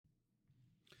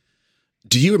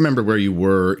Do you remember where you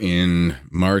were in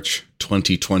March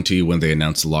 2020 when they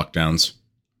announced the lockdowns?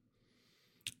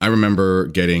 I remember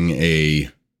getting a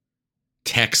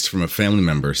text from a family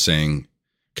member saying,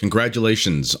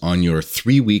 "Congratulations on your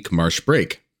 3-week March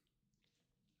break."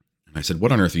 And I said,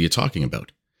 "What on earth are you talking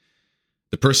about?"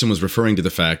 The person was referring to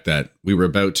the fact that we were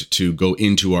about to go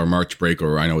into our March break,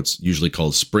 or I know it's usually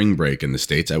called spring break in the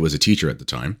States. I was a teacher at the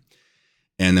time.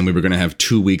 And then we were going to have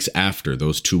 2 weeks after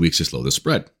those 2 weeks to slow the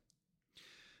spread.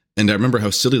 And I remember how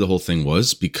silly the whole thing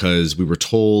was, because we were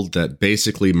told that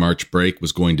basically March break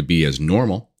was going to be as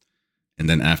normal. And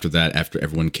then after that, after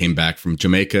everyone came back from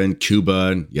Jamaica and Cuba,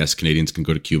 and yes, Canadians can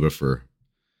go to Cuba for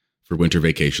winter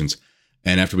vacations.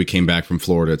 And after we came back from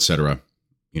Florida, etc.,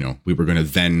 we were going to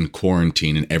then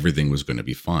quarantine and everything was going to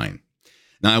be fine.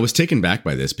 Now, I was taken back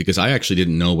by this because I actually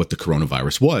didn't know what the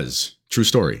coronavirus was. True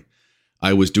story.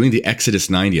 I was doing the Exodus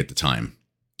 90 at the time.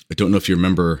 I don't know if you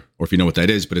remember or if you know what that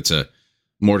is, but it's a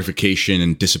mortification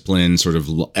and discipline sort of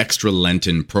extra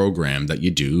Lenten program that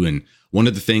you do. And one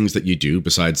of the things that you do,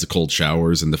 besides the cold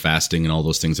showers and the fasting and all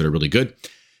those things that are really good,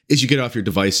 is you get off your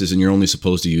devices, and you're only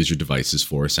supposed to use your devices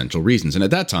for essential reasons. And at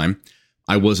that time,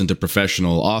 I wasn't a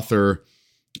professional author.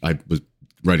 I was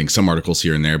writing some articles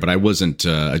here and there, but I wasn't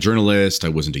a journalist. I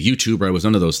wasn't a YouTuber. I was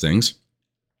none of those things.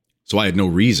 So I had no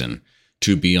reason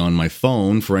to be on my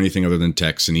phone for anything other than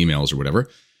texts and emails or whatever.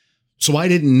 So I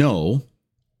didn't know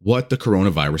what the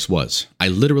coronavirus was. I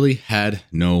literally had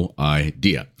no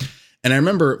idea. And I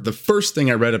remember the first thing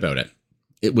I read about it,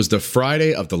 it was the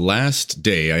Friday of the last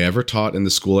day I ever taught in the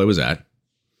school I was at.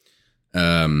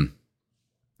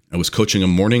 I was coaching a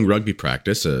morning rugby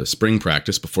practice, a spring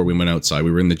practice before we went outside.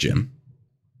 We were in the gym,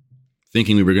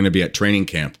 thinking we were going to be at training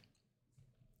camp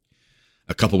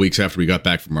a couple weeks after we got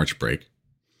back from March break.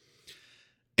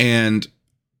 And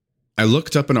I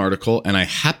looked up an article and I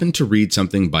happened to read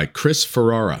something by Chris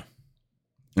Ferrara.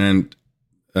 And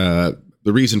the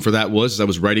reason for that was I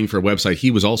was writing for a website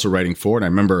he was also writing for. And I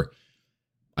remember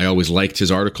I always liked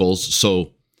his articles.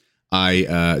 So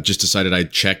I just decided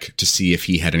I'd check to see if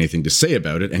he had anything to say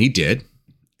about it. And he did.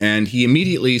 And he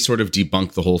immediately sort of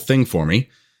debunked the whole thing for me.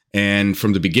 And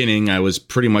from the beginning, I was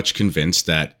pretty much convinced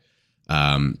that,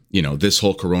 this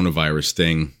whole coronavirus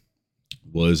thing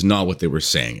was not what they were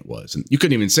saying it was. And you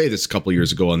couldn't even say this a couple of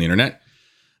years ago on the internet,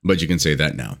 but you can say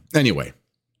that now. Anyway,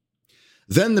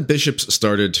 then the bishops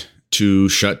started to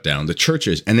shut down the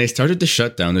churches, and they started to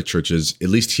shut down the churches, at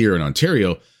least here in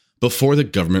Ontario, before the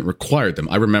government required them.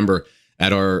 I remember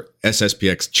at our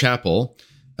SSPX chapel,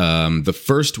 the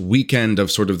first weekend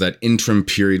of sort of that interim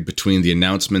period between the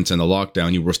announcements and the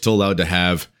lockdown, you were still allowed to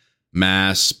have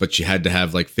mass, but you had to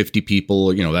have like 50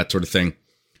 people, that sort of thing.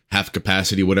 Half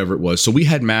capacity, whatever it was. So we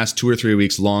had mass 2 or 3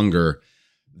 weeks longer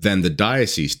than the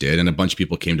diocese did, and a bunch of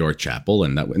people came to our chapel,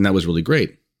 and that was really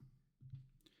great.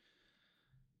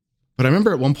 But I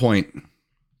remember at one point,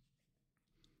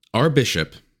 our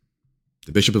bishop,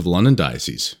 the bishop of the London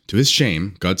Diocese, to his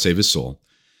shame, God save his soul,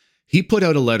 he put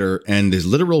out a letter, and his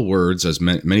literal words, as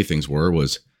many things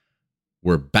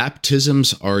were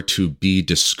baptisms are to be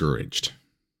discouraged.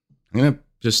 I'm going to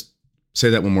just say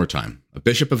that one more time. A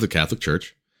bishop of the Catholic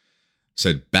Church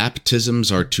said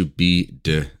baptisms are to be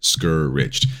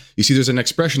discouraged. You see, there's an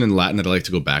expression in Latin that I like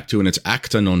to go back to, and it's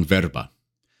acta non verba.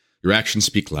 Your actions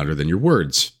speak louder than your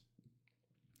words.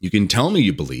 You can tell me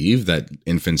you believe that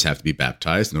infants have to be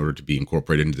baptized in order to be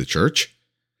incorporated into the church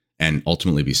and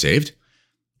ultimately be saved.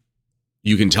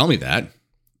 You can tell me that,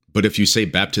 but if you say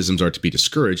baptisms are to be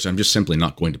discouraged, I'm just simply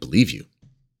not going to believe you.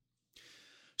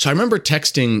 So I remember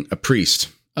texting a priest,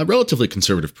 a relatively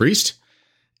conservative priest,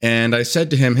 and I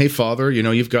said to him, "Hey, Father,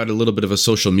 you've got a little bit of a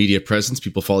social media presence.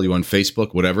 People follow you on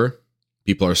Facebook, whatever.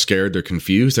 People are scared. They're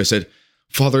confused." I said,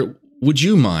 "Father, would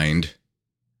you mind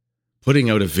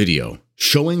putting out a video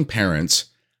showing parents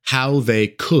how they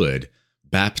could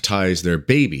baptize their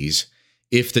babies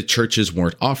if the churches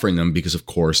weren't offering them, because, of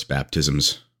course,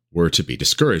 baptisms were to be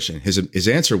discouraged?" And his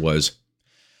answer was,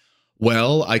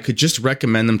 "Well, I could just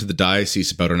recommend them to the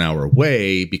diocese about an hour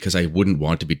away because I wouldn't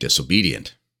want to be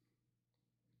disobedient."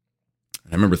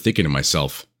 I remember thinking to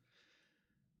myself,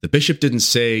 the bishop didn't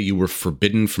say you were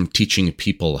forbidden from teaching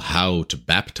people how to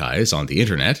baptize on the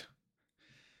internet.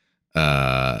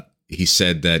 He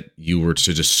said that you were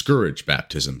to discourage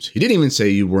baptisms. He didn't even say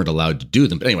you weren't allowed to do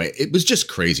them. But anyway, it was just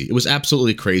crazy. It was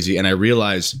absolutely crazy. And I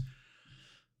realized,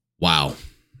 wow,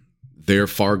 they're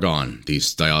far gone,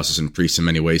 these diocesan priests in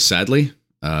many ways, sadly.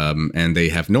 And they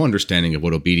have no understanding of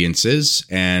what obedience is.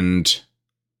 And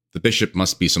the bishop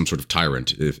must be some sort of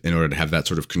tyrant in order to have that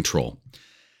sort of control.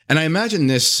 And I imagine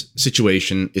this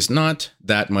situation is not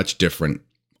that much different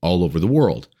all over the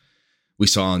world. we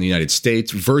saw in the United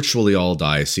States, virtually all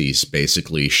dioceses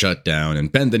basically shut down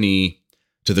and bend the knee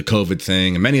to the COVID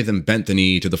thing. And many of them bent the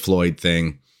knee to the Floyd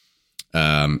thing.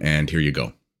 And here you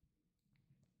go.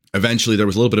 Eventually, there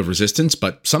was a little bit of resistance,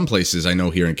 but some places I know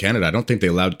here in Canada, I don't think they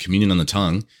allowed communion on the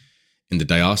tongue in the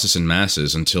diocesan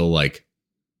masses until like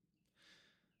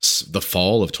the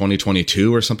fall of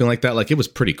 2022 or something like that. Like, it was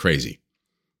pretty crazy.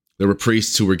 There were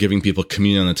priests who were giving people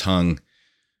communion on the tongue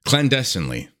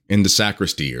clandestinely in the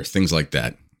sacristy or things like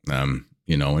that. And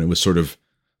it was sort of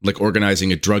like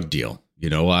organizing a drug deal.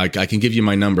 I can give you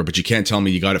my number, but you can't tell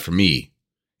me you got it from me.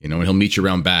 And he'll meet you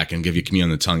around back and give you communion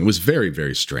on the tongue. It was very,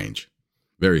 very strange.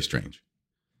 Very strange.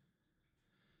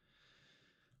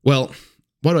 Well,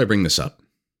 why do I bring this up?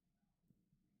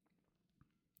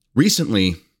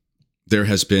 Recently, there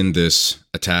has been this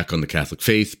attack on the Catholic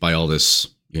faith by all this,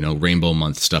 Rainbow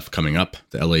Month stuff coming up,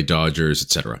 the LA Dodgers,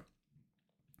 etc.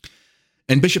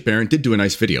 And Bishop Barron did do a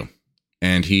nice video,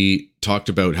 and he talked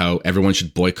about how everyone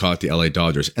should boycott the LA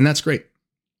Dodgers, and that's great.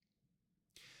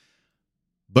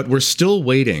 But we're still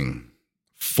waiting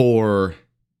for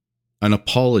an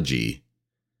apology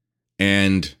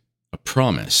and a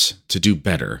promise to do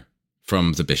better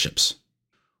from the bishops.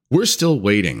 We're still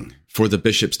waiting for the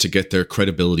bishops to get their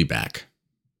credibility back.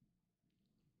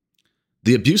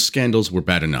 The abuse scandals were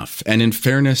bad enough, and in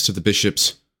fairness to the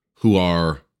bishops who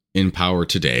are in power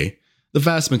today, the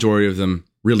vast majority of them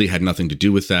really had nothing to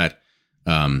do with that.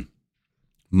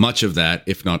 Much of that,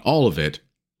 if not all of it,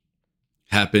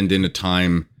 happened in a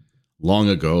time long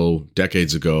ago,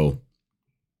 decades ago.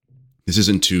 This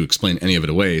isn't to explain any of it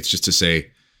away. It's just to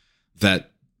say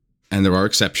that, and there are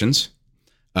exceptions,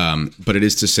 but it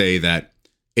is to say that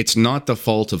it's not the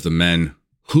fault of the men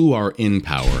who are in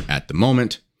power at the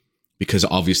moment, because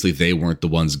obviously they weren't the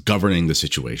ones governing the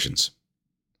situations.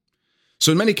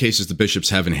 So in many cases, the bishops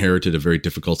have inherited a very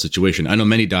difficult situation. I know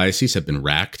many dioceses have been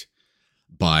racked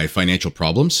by financial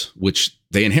problems, which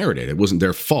they inherited. It wasn't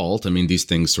their fault. I mean, these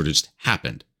things sort of just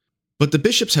happened. But the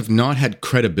bishops have not had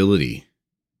credibility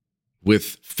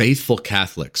with faithful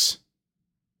Catholics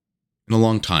in a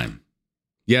long time.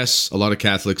 Yes, a lot of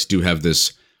Catholics do have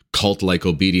this cult-like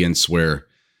obedience where,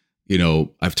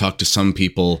 I've talked to some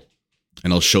people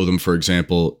and I'll show them, for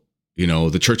example,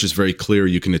 the church is very clear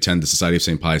you can attend the Society of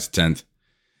St. Pius X.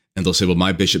 And they'll say, well,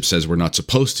 my bishop says we're not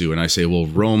supposed to. And I say, well,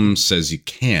 Rome says you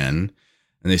can.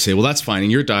 And they say, well, that's fine. In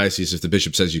your diocese, if the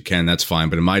bishop says you can, that's fine.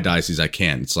 But in my diocese, I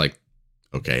can't. It's like,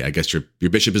 okay, I guess your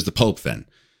bishop is the Pope then.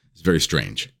 It's very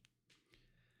strange.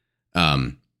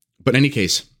 But in any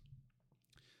case,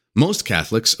 most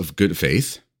Catholics of good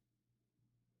faith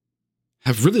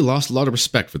have really lost a lot of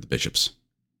respect for the bishops.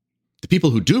 The people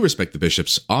who do respect the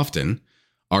bishops often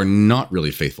are not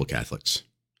really faithful Catholics,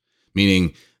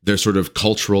 meaning they're sort of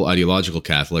cultural, ideological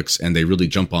Catholics, and they really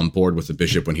jump on board with the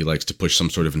bishop when he likes to push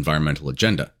some sort of environmental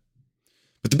agenda.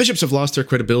 But the bishops have lost their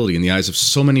credibility in the eyes of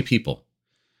so many people.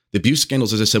 The abuse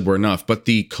scandals, as I said, were enough, but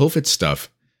the COVID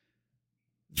stuff,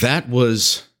 that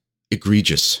was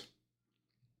egregious.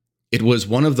 It was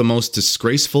one of the most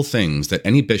disgraceful things that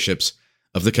any bishops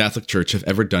of the Catholic Church have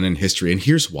ever done in history, and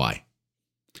here's why.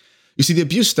 You see, the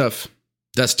abuse stuff,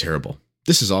 that's terrible.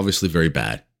 This is obviously very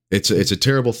bad. It's a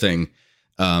terrible thing.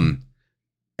 And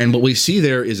what we see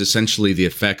there is essentially the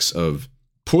effects of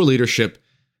poor leadership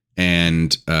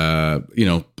and,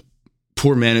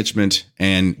 poor management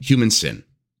and human sin.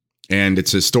 And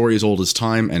it's a story as old as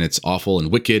time, and it's awful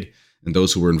and wicked. And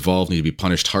those who were involved need to be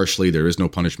punished harshly. There is no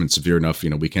punishment severe enough.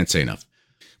 We can't say enough.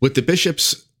 With the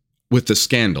bishops, with the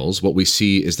scandals, what we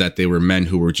see is that they were men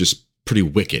who were just pretty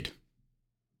wicked.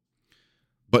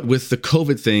 But with the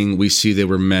COVID thing, we see they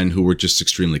were men who were just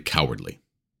extremely cowardly.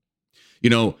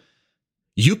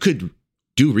 You could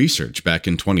do research back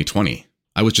in 2020.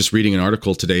 I was just reading an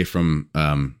article today from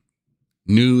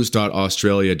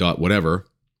news.australia.whatever.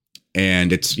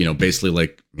 And it's, basically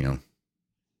like,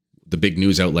 the big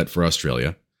news outlet for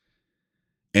Australia.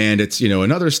 And it's,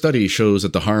 another study shows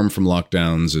that the harm from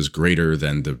lockdowns is greater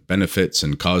than the benefits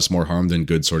and cause more harm than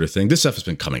good sort of thing. This stuff has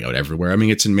been coming out everywhere. I mean,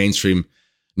 it's in mainstream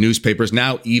newspapers.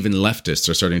 Now, even leftists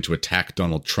are starting to attack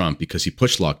Donald Trump because he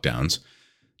pushed lockdowns,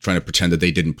 trying to pretend that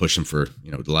they didn't push them for,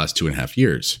 the last 2.5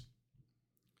 years.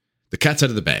 The cat's out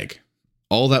of the bag.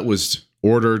 All that was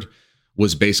ordered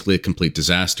was basically a complete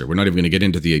disaster. We're not even going to get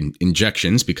into the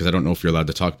injections because I don't know if you're allowed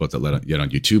to talk about that yet on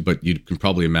YouTube, but you can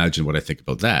probably imagine what I think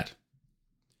about that.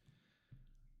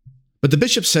 But the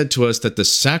bishop said to us that the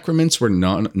sacraments were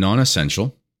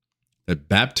non-essential, that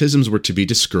baptisms were to be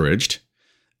discouraged,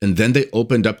 and then they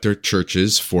opened up their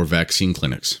churches for vaccine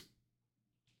clinics.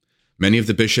 Many of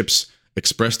the bishops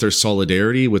expressed their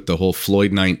solidarity with the whole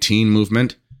Floyd 19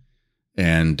 movement,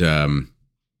 and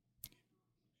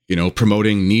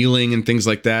promoting kneeling and things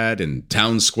like that, and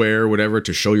town square, whatever,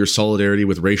 to show your solidarity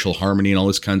with racial harmony and all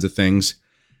those kinds of things,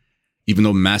 even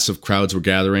though massive crowds were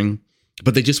gathering.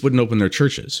 But they just wouldn't open their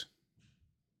churches.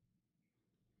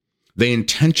 They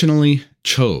intentionally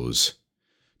chose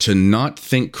to not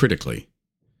think critically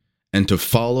and to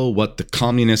follow what the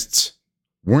communists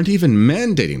weren't even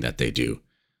mandating that they do,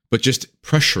 but just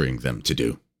pressuring them to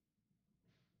do.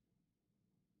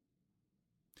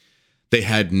 They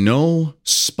had no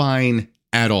spine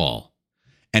at all,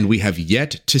 and we have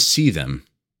yet to see them,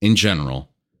 in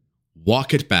general,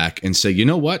 walk it back and say, you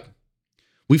know what?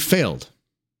 We failed.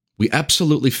 We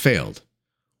absolutely failed.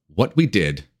 What we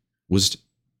did was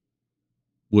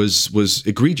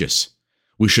egregious.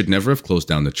 We should never have closed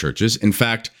down the churches. In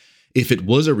fact, if it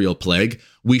was a real plague,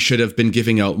 we should have been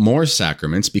giving out more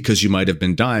sacraments because you might have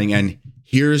been dying. And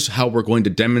here's how we're going to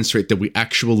demonstrate that we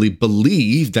actually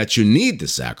believe that you need the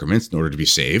sacraments in order to be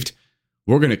saved.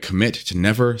 We're going to commit to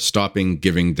never stopping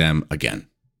giving them again.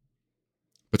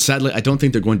 But sadly, I don't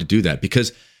think they're going to do that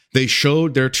because they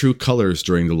showed their true colors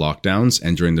during the lockdowns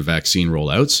and during the vaccine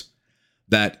rollouts,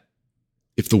 that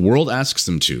if the world asks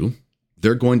them to,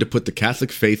 they're going to put the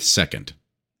Catholic faith second.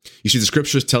 You see, the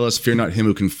scriptures tell us, fear not him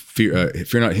who can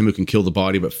kill the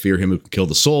body, but fear him who can kill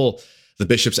the soul. The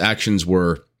bishop's actions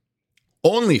were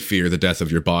only fear the death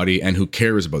of your body, and who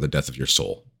cares about the death of your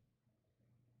soul.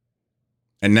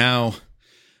 And now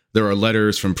there are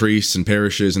letters from priests and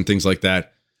parishes and things like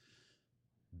that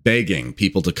begging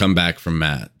people to come back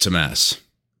to Mass.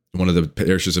 One of the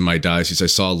parishes in my diocese, I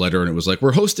saw a letter and it was like,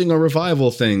 we're hosting a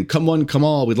revival thing. Come one, come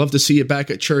all. We'd love to see you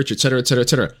back at church, etc., etc.,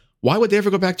 etc. Why would they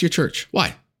ever go back to your church?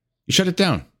 Why? You shut it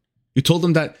down. You told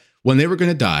them that when they were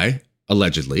going to die,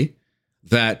 allegedly,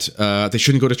 that they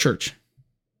shouldn't go to church.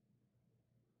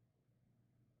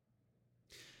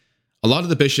 A lot of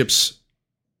the bishops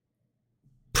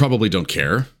probably don't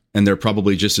care, and they're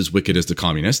probably just as wicked as the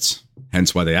communists,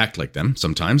 hence why they act like them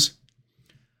sometimes.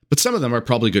 But some of them are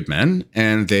probably good men,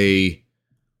 and they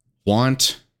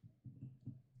want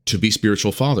to be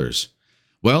spiritual fathers.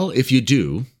 Well, if you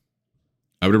do,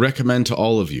 I would recommend to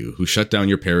all of you who shut down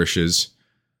your parishes,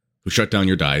 who shut down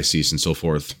your diocese and so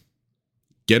forth,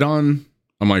 get on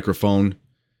a microphone,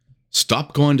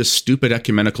 stop going to stupid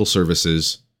ecumenical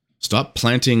services, stop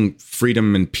planting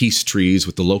freedom and peace trees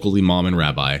with the local imam and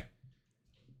rabbi,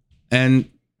 and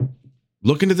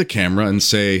look into the camera and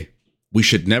say, we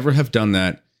should never have done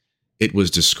that. It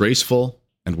was disgraceful,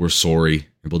 and we're sorry,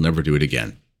 and we'll never do it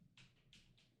again.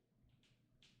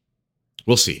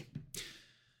 We'll see.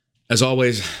 As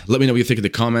always, let me know what you think in the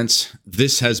comments.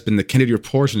 This has been the Kennedy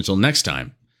Report. Until next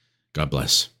time, God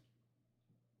bless.